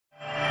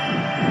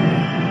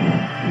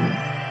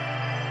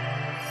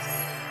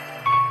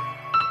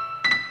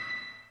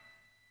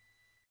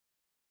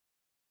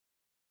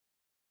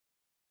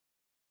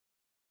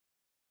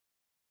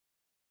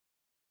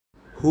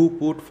Who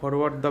put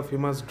forward the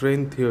famous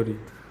drain theory?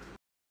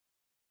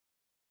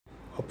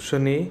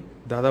 Option A.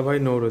 Dadabhai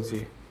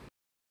Naoroji.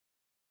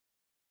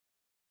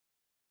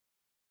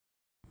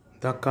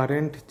 The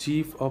current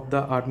Chief of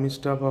the Army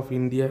Staff of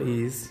India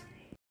is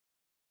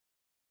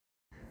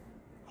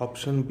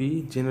Option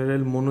B. General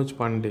Manoj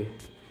Pandey.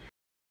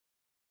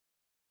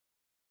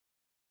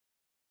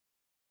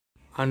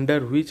 Under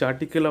which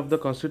article of the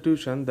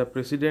Constitution the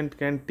President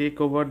can take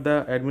over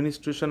the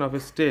administration of a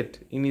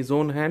state in his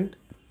own hand?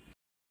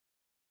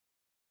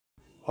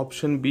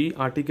 Option B.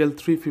 Article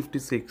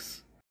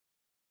 356.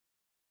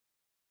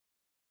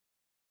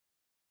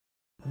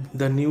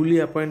 The newly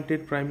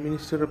appointed Prime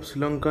Minister of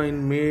Sri Lanka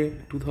in May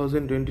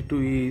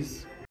 2022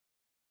 is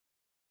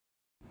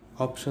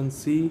Option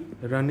C.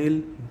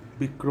 Ranil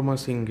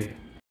Wickremesinghe.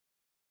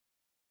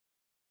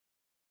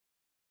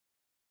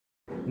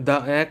 The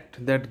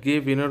act that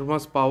gave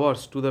enormous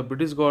powers to the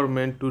British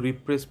government to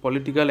repress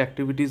political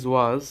activities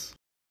was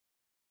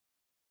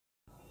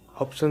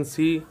Option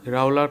C.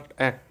 Rowlatt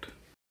Act.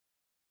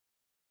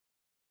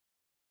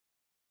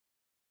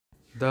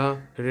 The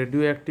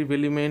radioactive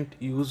element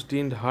used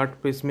in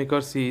heart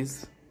pacemakers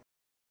is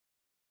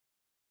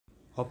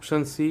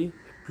Option C.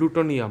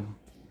 Plutonium.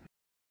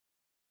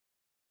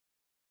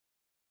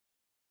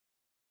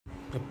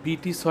 The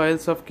peaty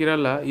soils of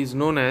Kerala is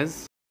known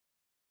as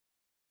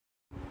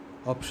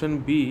Option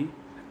B.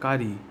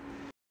 Kari.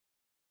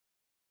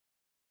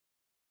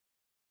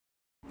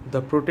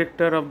 The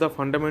protector of the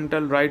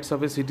fundamental rights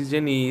of a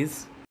citizen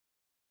is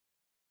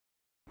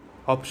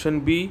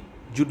Option B.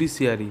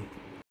 Judiciary.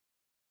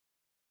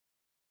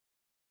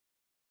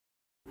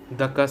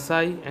 The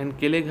Kasai and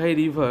Keleghai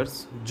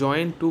rivers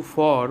join to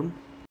form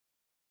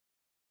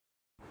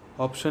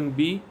Option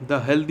B. The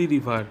Haldi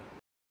River.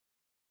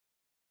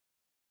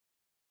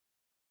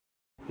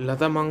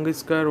 Lata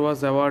Mangeshkar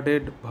was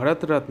awarded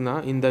Bharat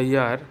Ratna in the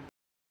year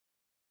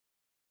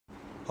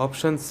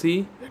Option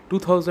C.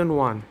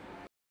 2001.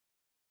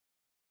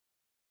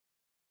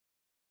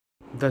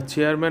 The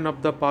chairman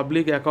of the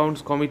Public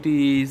Accounts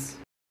Committee is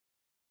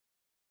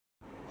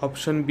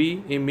Option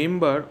B. A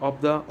member of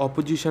the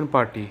opposition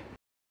party.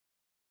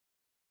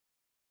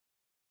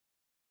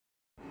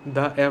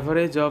 The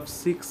average of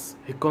 6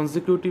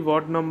 consecutive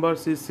odd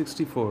numbers is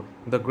 64.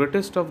 The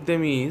greatest of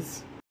them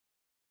is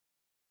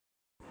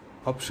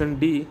Option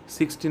D.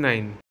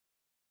 69.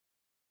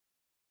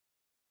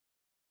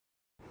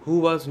 Who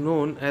was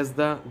known as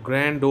the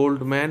Grand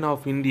Old Man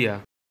of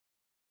India?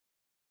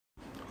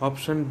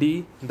 Option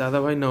D.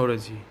 Dadabhai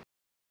Naoroji.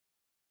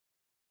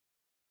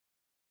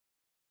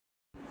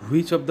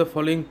 Which of the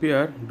following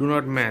pair do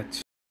not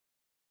match?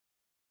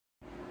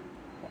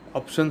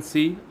 Option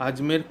C.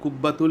 Ajmer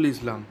Kubbatul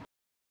Islam.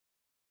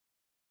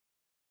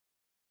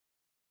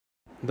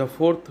 The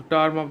fourth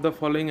term of the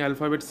following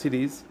alphabet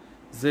series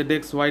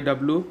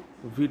ZXYW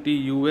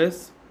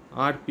VTUS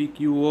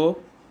RPQO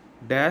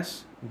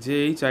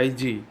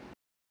JHIG.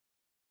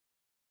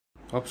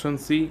 Option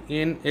C.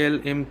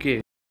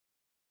 NLMK.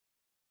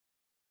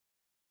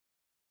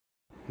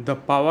 The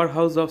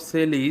powerhouse of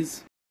cell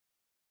is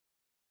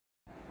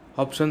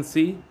Option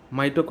C.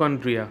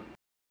 Mitochondria.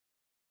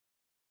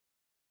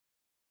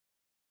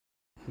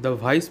 The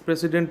Vice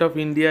President of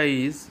India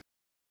is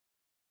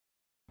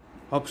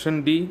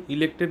Option D.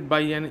 Elected by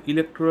an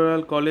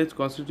electoral college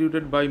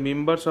constituted by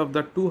members of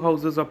the two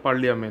houses of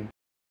parliament.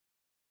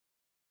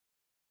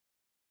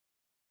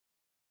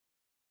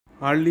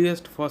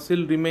 Earliest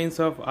fossil remains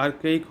of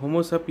archaic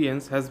Homo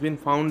sapiens has been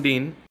found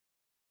in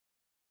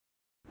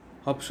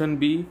Option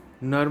B.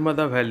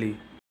 Narmada Valley.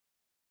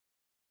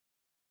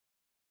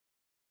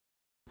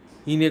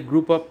 In a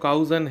group of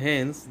cows and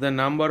hens, the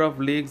number of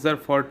legs are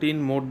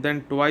 14, more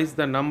than twice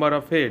the number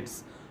of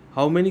heads.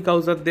 How many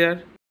cows are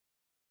there?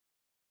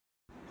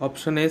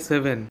 Option A.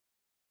 7.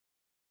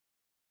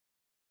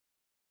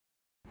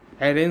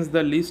 Arrange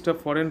the list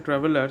of foreign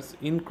travelers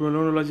in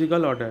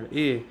chronological order.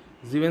 A.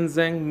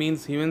 Xuanzang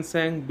means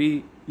Huensang.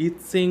 B.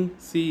 Yixing.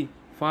 C.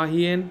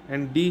 Fahien.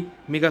 And D.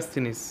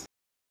 Megasthenes.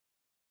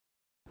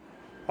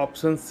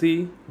 Option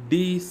C.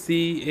 D.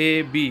 C.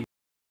 A. B.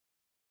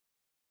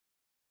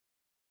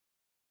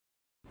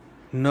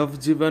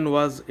 Navjivan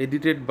was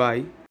edited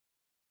by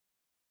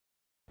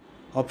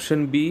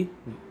Option B.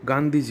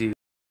 Gandhiji.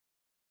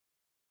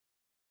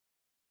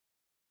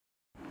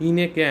 In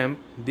a camp,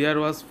 there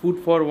was food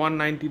for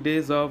 190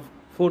 days of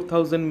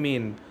 4,000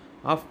 men.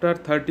 After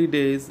 30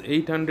 days,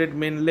 800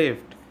 men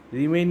left.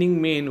 Remaining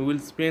men will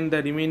spend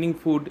the remaining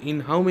food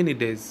in how many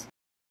days?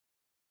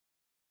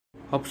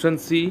 Option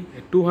C.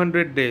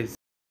 200 days.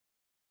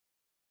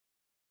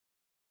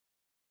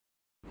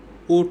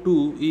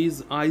 O2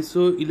 is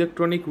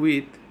isoelectronic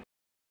with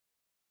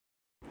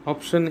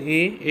Option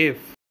A.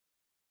 F.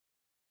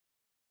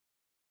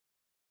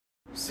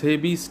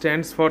 SEBI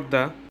stands for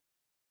the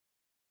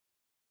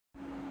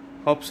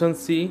Option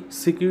C.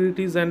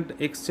 Securities and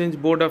Exchange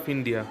Board of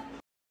India.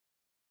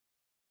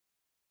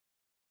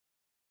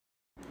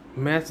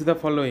 Match the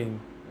following.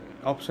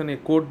 Option A.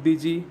 Kot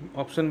Diji.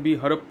 Option B.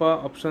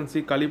 Harappa. Option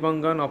C.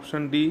 Kalibangan.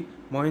 Option D.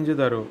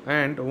 Mohenjo-daro.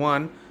 And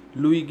 1.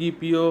 Luigi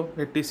Pio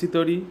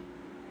Tessitori,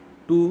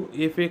 2.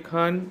 F.A.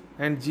 Khan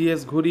and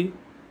G.S. Ghuri,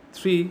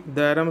 3.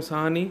 Dayaram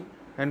Sahani,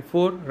 and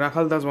 4.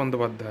 Rakhal Das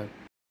Bandyopadhyay.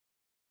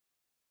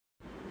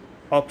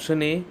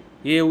 Option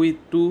A with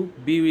 2,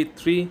 B with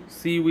 3,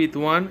 C with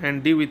 1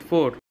 and D with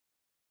 4.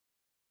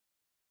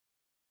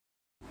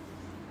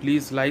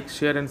 Please like,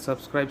 share and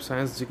subscribe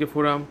Science GK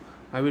Forum.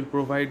 I will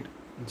provide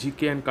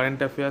GK and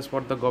current affairs for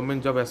the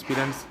government job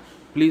aspirants.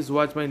 Please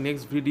watch my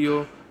next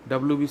video,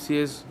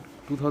 WBCS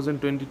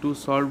 2022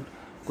 solved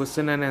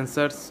question and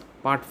answers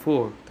part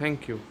 4.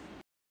 Thank you.